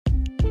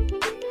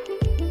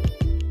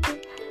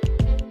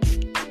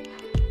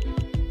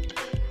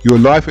Your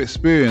life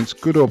experience,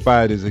 good or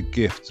bad, is a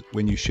gift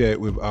when you share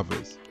it with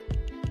others.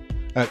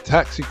 At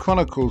Taxi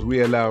Chronicles,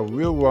 we allow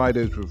real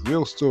riders with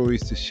real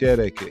stories to share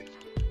their gift.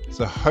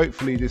 So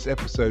hopefully this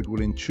episode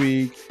will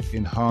intrigue,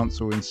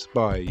 enhance or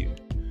inspire you.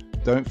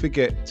 Don't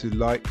forget to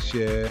like,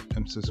 share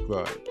and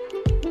subscribe.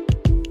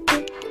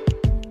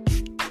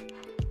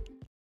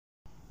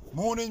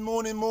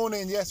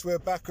 Morning. Yes, we're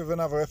back with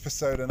another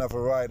episode, another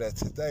rider.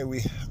 Today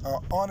we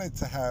are honoured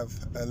to have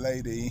a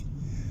lady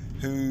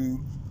who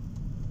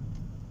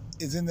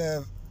is in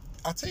there.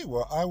 I'll tell you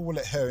what, I will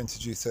let her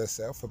introduce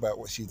herself about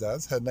what she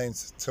does. Her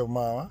name's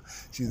Tamara.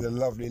 She's a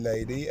lovely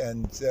lady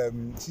and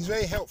she's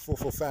very helpful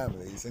for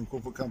families and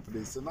corporate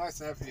companies. So nice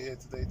to have you here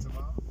today,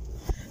 Tamara.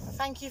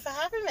 Thank you for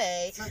having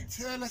me. So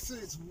tell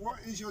us, what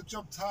is your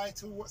job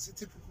title, what's a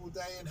typical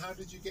day and how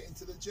did you get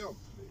into the job,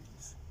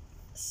 please?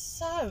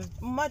 So,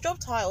 my job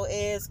title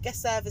is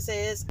Guest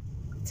Services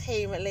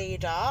Team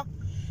Leader.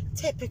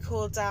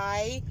 Typical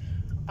day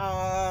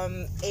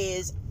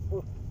is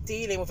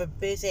dealing with a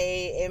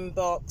busy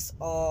inbox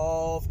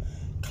of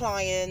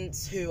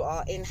clients who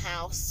are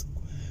in-house,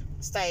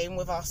 staying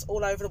with us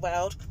all over the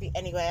world. Could be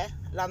anywhere,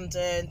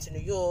 London to New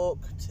York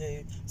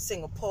to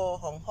Singapore,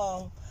 Hong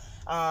Kong,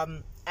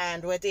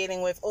 and we're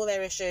dealing with all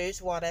their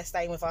issues while they're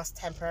staying with us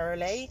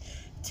temporarily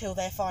till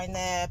they find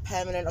their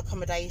permanent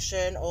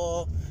accommodation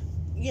or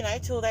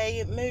till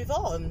they move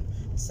on.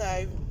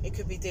 So it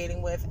could be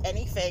dealing with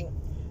anything,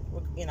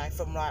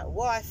 from like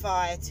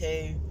Wi-Fi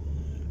to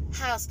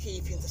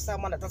housekeeping to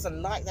someone that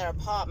doesn't like their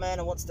apartment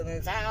and wants to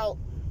move out.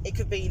 It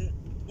could be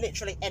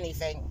literally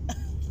anything.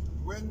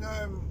 When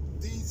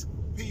these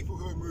people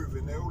who are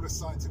moving, they're all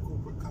assigned to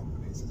corporate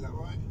companies, is that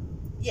right?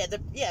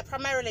 Yeah,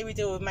 primarily we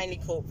deal with mainly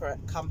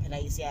corporate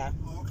companies, yeah.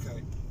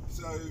 Okay.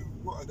 So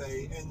what are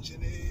they?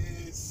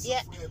 Engineers,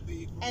 software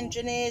people?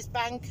 Engineers,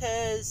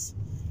 bankers.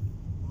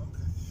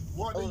 Okay.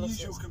 What are the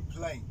usual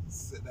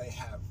complaints that they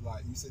have?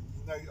 Like you said,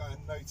 I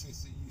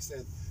noticed that you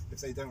said if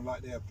they don't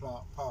like their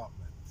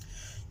apartment.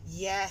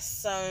 Yes,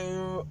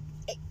 so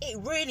it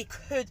really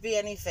could be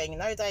anything.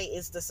 No day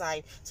is the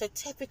same. So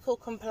typical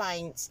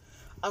complaints,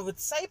 I would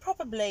say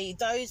probably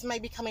those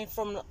maybe coming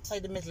from, say,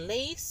 the Middle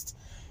East,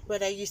 where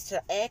they're used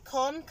to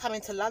aircon,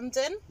 coming to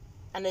London,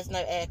 and there's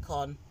no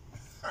aircon.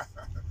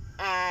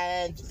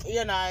 And,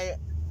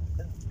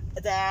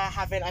 they're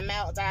having a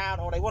meltdown,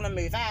 or they want to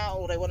move out,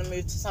 or they want to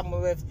move to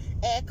somewhere with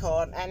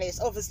aircon, and it's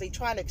obviously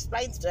trying to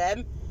explain to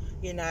them,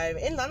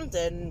 in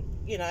London,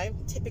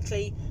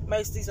 typically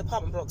most of these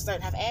apartment blocks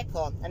don't have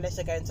aircon unless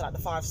they're going to like the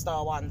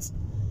 5-star ones,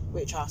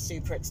 which are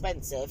super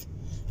expensive.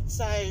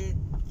 So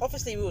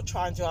obviously we will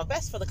try and do our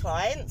best for the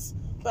clients,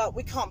 but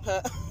we can't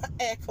put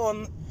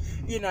aircon,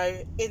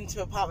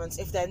 into apartments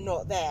if they're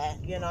not there,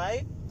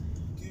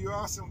 Do you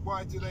ask them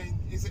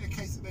is it a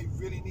case that they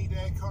really need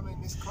aircon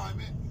in this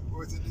climate?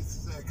 Or is it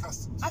they're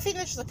accustomed to it? I think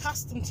they're just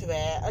accustomed to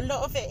it. A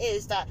lot of it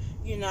is that,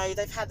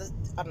 they've had,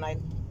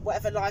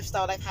 whatever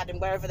lifestyle they've had in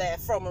wherever they're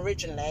from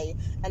originally,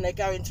 and they're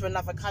going to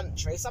another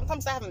country.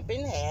 Sometimes they haven't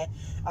been here.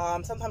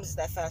 Sometimes it's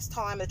their first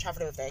time. They're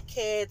travelling with their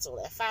kids or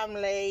their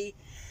family.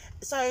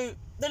 So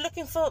they're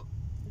looking for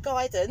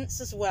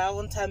guidance as well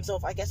in terms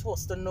of, I guess,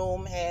 what's the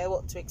norm here,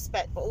 what to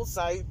expect, but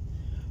also,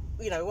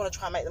 we want to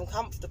try and make them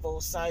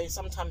comfortable. So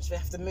sometimes we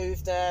have to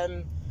move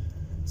them.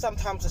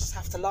 Sometimes I just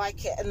have to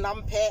like it and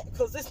lump it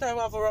because there's no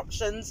other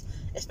options,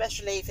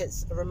 especially if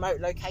it's a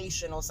remote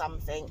location or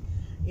something,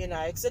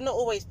 because they're not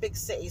always big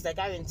cities they're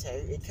going to.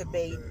 It could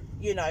be,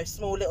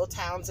 small little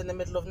towns in the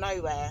middle of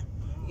nowhere,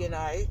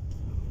 Okay.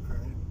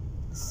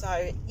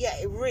 So, yeah,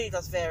 it really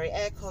does vary.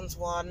 Aircon's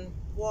one,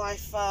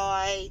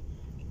 Wi-Fi.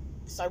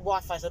 So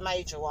Wi-Fi's a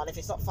major one. If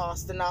it's not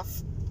fast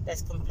enough,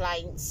 there's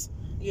complaints,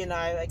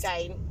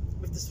 again,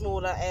 with the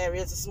smaller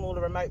areas, the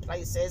smaller remote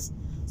places.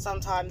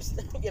 Sometimes,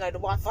 the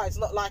Wi-Fi is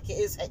not like it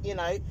is,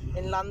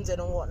 in London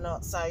and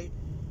whatnot. So,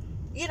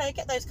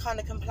 get those kind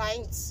of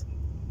complaints,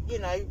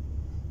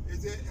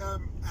 Is it,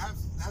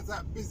 has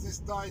that business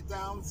died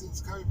down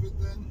since COVID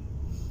then?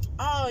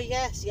 Oh,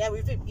 yes, yeah,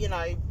 we've,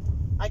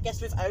 I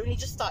guess we've only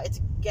just started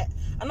to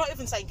I'm not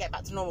even saying get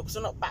back to normal because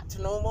we're not back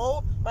to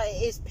normal, but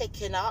it is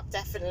picking up,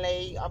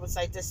 definitely, I would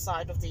say this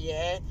side of the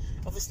year.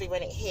 Obviously,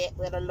 when it hit,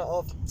 we had a lot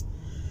of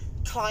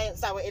clients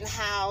that were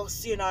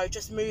in-house,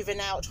 just moving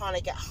out, trying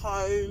to get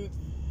home,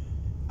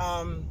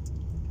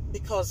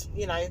 because,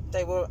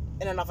 they were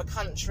in another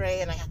country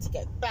and they had to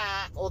get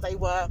back, or they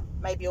were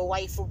maybe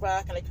away for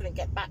work and they couldn't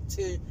get back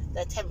to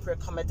their temporary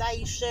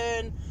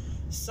accommodation.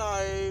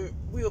 So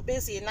we were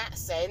busy in that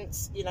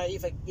sense,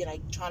 either,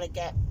 trying to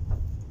get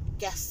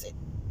guests'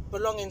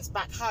 belongings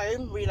back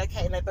home,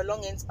 relocating their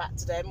belongings back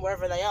to them,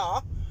 wherever they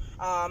are,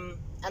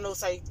 and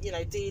also,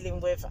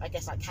 dealing with, I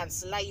guess, like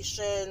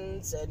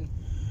cancellations and,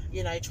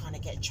 trying to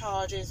get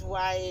charges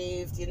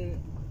waived, and,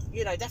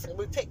 definitely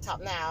we've picked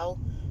up now.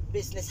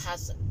 Business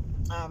has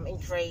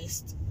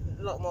increased.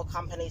 A lot more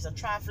companies are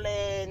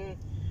travelling.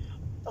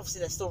 Obviously,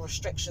 there's still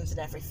restrictions and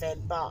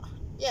everything, but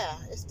yeah,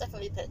 it's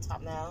definitely picked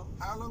up now.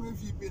 How long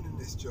have you been in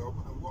this job,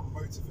 and what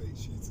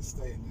motivates you to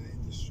stay in the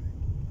industry?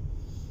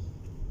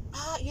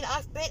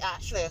 I've been,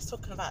 actually, I was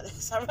talking about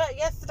this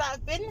yesterday.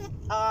 I've been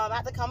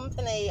at the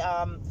company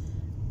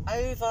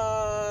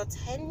over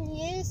 10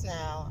 years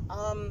now.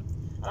 And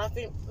I've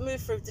been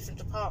moved through different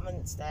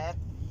departments there.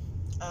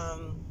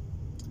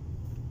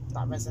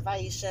 Like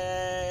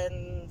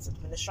reservations,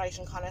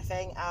 administration kind of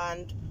thing.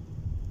 And,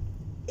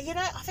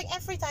 I think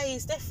every day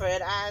is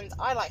different, and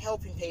I like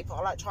helping people.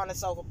 I like trying to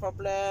solve a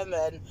problem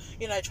and,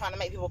 trying to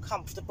make people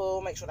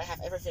comfortable, make sure they have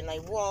everything they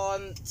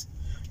want,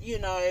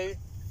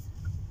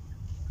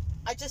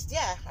 I just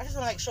want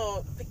to make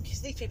sure, because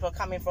these people are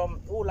coming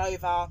from all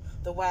over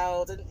the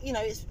world, and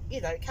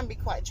it can be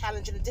quite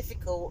challenging and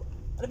difficult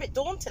and a bit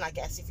daunting, I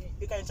guess, if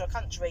you're going to a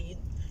country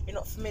you're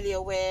not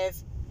familiar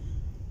with.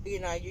 You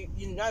know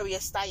where you're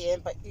staying,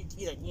 but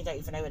you don't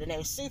even know where the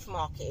nearest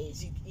supermarket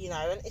is.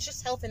 And it's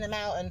just helping them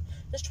out and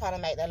just trying to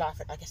make their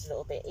life, I guess, a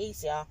little bit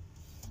easier.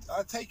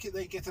 I take it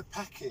they get a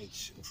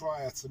package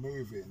prior to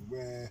moving,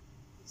 where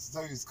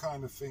those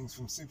kind of things,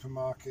 from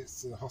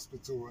supermarkets to the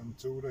hospital and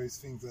to all those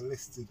things, are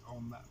listed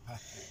on that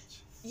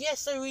package. Yeah,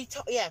 so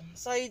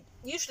so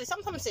usually,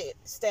 sometimes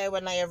it's there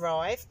when they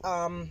arrive.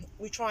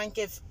 We try and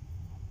give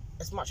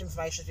as much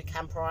information as we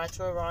can prior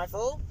to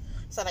arrival,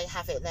 so they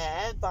have it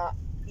there. But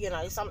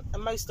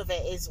most of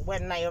it is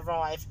when they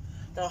arrive.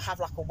 They'll have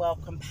like a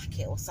welcome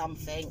packet or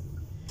something,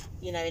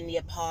 in the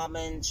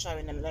apartment,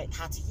 showing them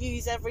how to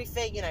use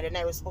everything. The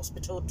nearest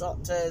hospital,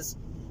 doctors,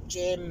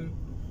 gym,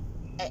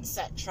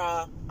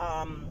 etc.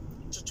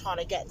 Just trying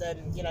to get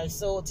them,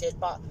 sorted.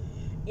 But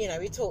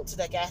we talk to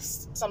their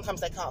guests.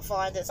 Sometimes they can't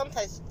find it.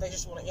 Sometimes they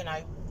just want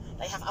to,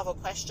 they have other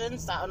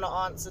questions that are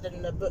not answered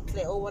in the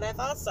booklet or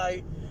whatever.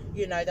 So,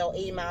 they'll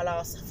email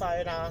us,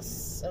 phone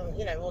us, and,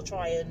 we'll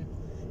try and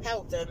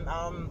help them.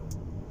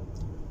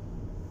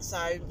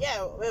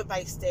 We're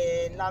based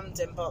in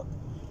London, but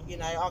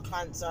our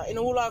clients are in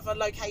all other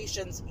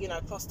locations,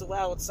 across the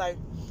world. So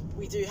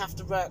we do have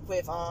to work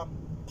with our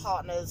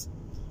partners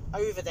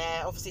over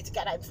there, obviously, to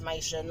get that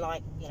information,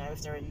 like,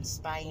 if they're in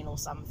Spain or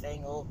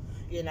something, or,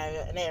 an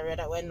area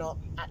that we're not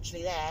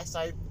actually there.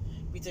 So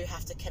we do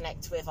have to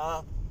connect with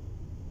our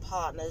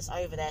partners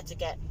over there to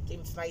get the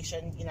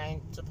information,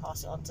 to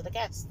pass it on to the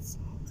guests.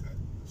 Okay,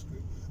 that's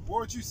good.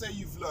 What would you say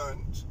you've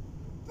learned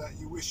that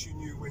you wish you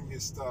knew when you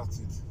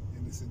started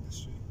in this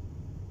industry?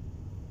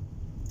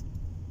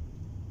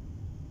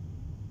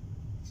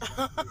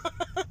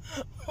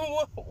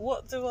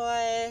 What do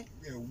I?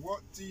 Yeah,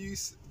 what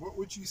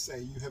would you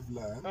say you have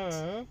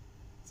learned?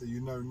 So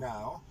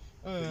now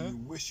that you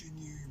wish you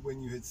knew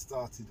when you had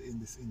started in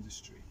this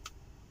industry.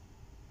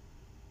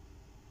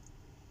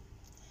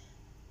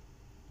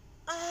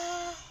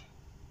 I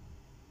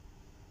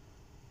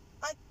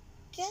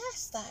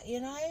guess that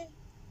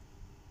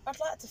I'd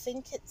like to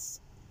think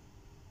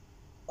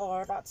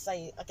I'd like to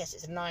say, I guess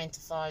it's a 9 to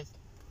 5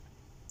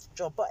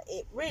 job, but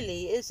it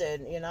really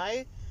isn't,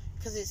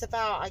 because it's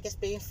about, I guess,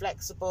 being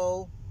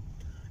flexible.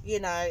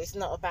 It's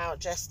not about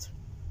just,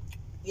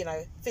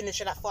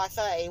 finishing at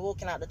 5:30,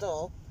 walking out the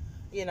door.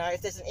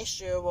 If there's an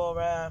issue or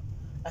a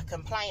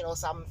complaint or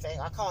something,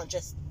 I can't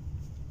just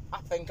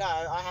up and go.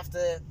 I have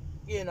to,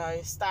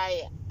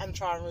 stay and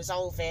try and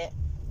resolve it,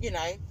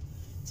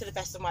 to the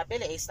best of my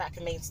ability. So that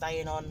can mean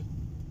staying on,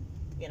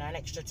 an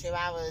extra 2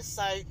 hours.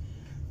 So,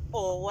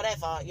 or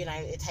whatever,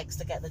 it takes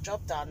to get the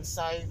job done.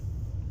 So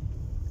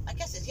I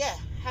guess it's,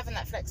 having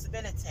that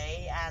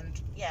flexibility and,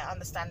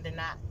 understanding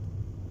that,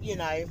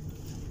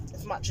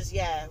 as much as,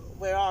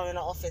 we are in an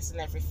office and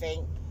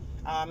everything,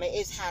 it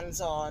is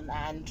hands-on,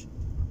 and,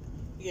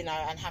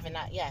 and having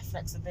that,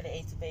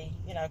 flexibility to be,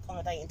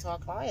 accommodating to our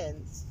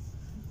clients.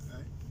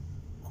 Okay.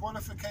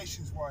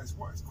 Qualifications-wise,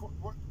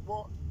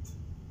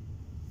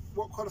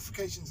 what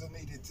qualifications are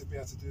needed to be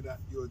able to do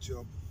your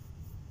job?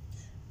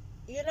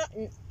 You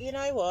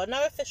know what?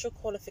 No official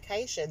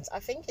qualifications. I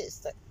think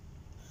it's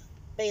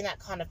being that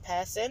kind of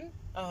person.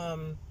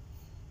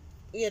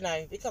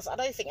 Because I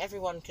don't think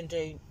everyone can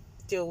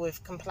deal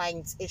with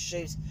complaints,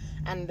 issues,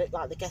 and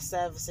the guest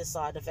services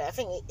side of it. I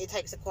think it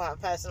takes a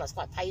person that's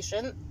quite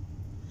patient.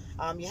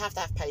 You have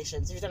to have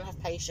patience. If you don't have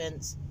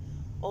patience,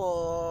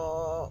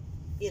 or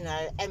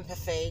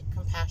empathy,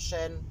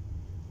 compassion,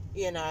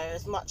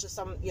 as much as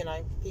some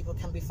people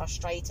can be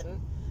frustrating,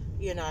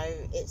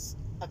 it's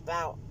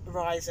about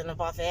rising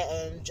above it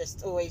and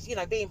just always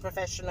being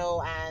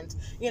professional and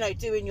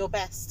doing your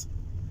best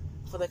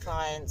for the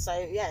client. So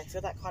if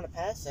you're that kind of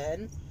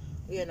person,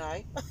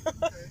 Okay.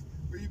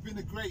 Well, you've been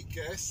a great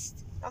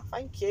guest. Oh,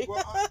 thank you.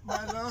 Well,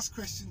 my last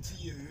question to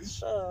you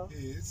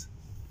is,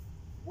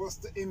 what's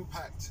the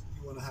impact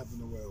you want to have in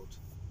the world,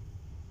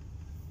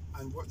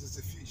 and what does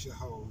the future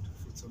hold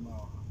for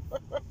Tamara?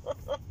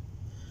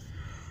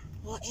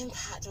 What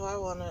impact do I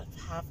want to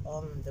have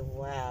on the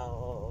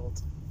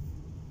world?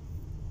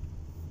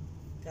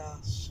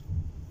 Gosh,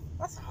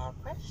 that's a hard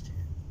question.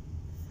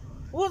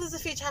 What does the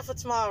future have for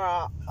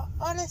Tamara?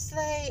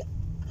 Honestly,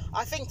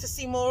 I think to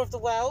see more of the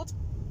world.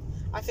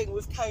 I think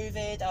with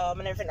COVID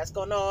and everything that's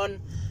gone on,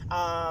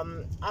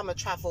 I'm a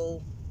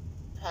travel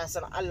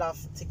person. I love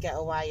to get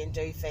away and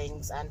do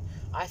things, and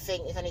I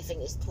think, if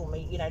anything, it's taught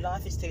me,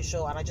 life is too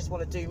short and I just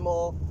want to do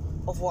more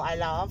of what I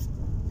love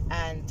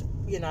and,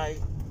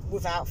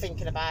 without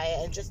thinking about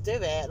it, and just do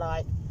it.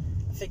 Like,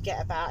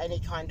 forget about any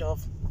kind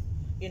of,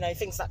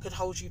 things that could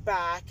hold you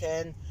back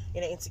and,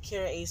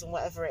 insecurities and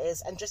whatever it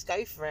is, and just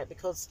go for it,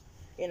 because,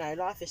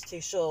 life is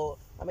too short.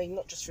 I mean,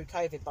 not just through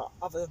COVID, but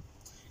other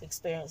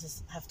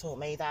experiences have taught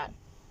me that,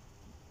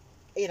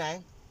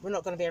 we're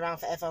not going to be around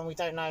forever and we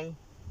don't know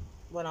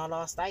when our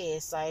last day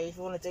is. So if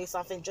you want to do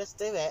something, just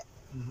do it.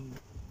 Mm-hmm.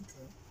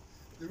 Okay.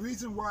 The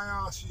reason why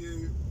I ask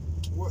you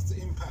what's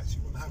the impact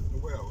you want to have in the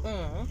world,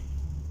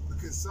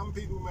 because some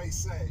people may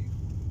say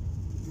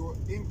your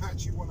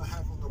impact you want to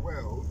have on the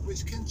world,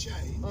 which can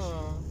change,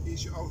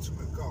 is your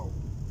ultimate goal.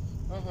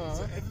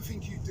 So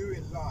everything you do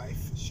in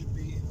life should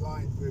be in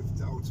line with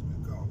the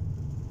ultimate goal.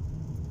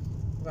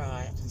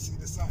 Right. Do you see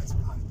the science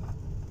behind that?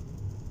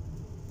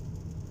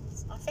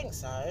 I think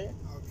so.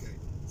 Okay.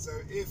 So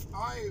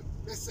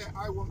let's say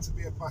I want to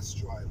be a bus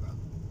driver.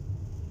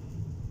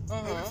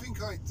 Everything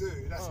I do,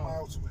 that's my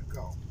ultimate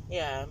goal.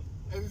 Yeah.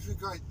 Everything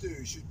I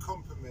do should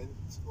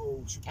complement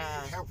or should be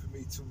helping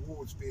me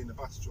towards being a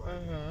bus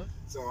driver.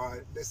 So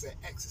let's say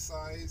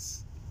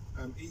exercise,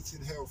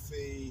 eating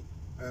healthy,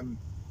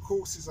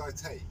 courses I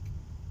take.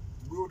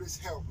 Will this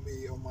help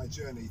me on my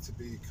journey to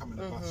becoming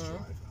a bus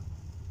driver?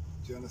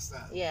 Do you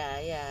understand?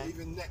 Yeah.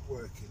 Even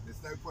networking.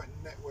 There's no point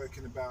in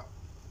networking about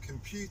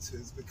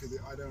computers because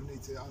I don't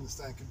need to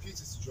understand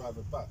computers to drive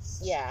a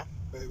bus. Yeah.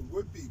 But it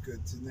would be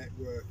good to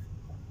network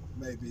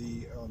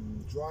maybe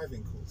on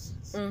driving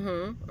courses. Are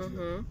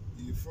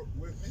you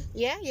with me?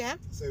 Yeah.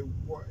 So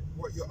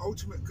what your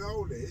ultimate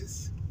goal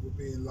is will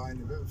be in line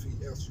with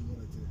everything else you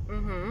want to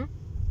do.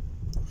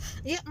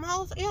 Yeah, my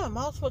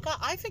ultimate goal,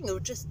 I think it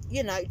would just,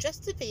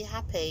 just to be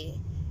happy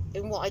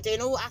in what I do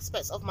in all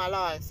aspects of my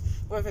life,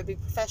 whether it be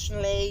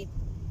professionally,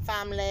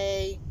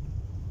 family,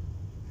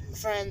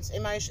 friends,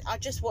 emotion. I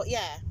just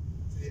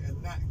See,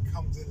 and that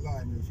comes in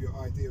line with your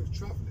idea of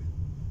travelling,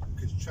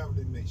 because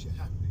travelling makes you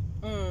happy.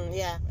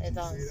 Yeah, it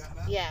does. See that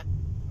now? Yeah.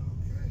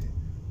 Okay.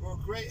 Well,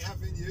 great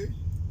having you.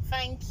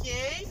 Thank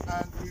you.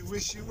 And we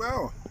wish you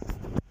well.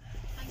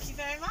 Thank you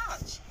very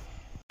much.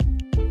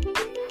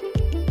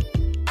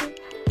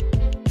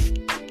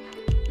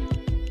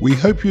 We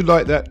hope you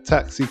liked that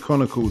Taxi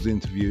Chronicles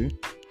interview.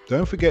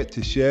 Don't forget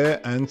to share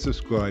and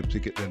subscribe to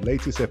get the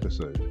latest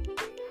episode.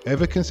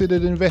 Ever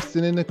considered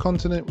investing in the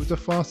continent with the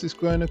fastest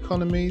growing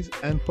economies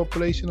and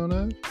population on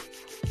Earth?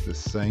 The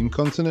same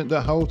continent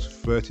that holds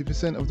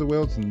 30% of the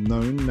world's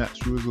known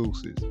natural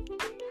resources.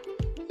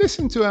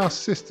 Listen to our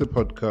sister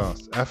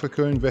podcast,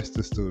 Africa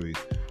Investor Stories,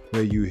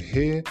 where you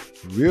hear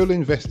real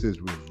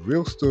investors with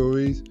real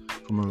stories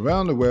from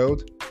around the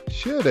world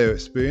share their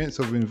experience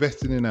of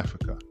investing in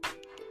Africa.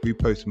 We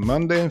post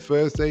Monday and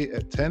Thursday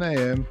at 10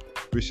 a.m.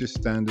 British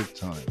Standard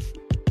Time.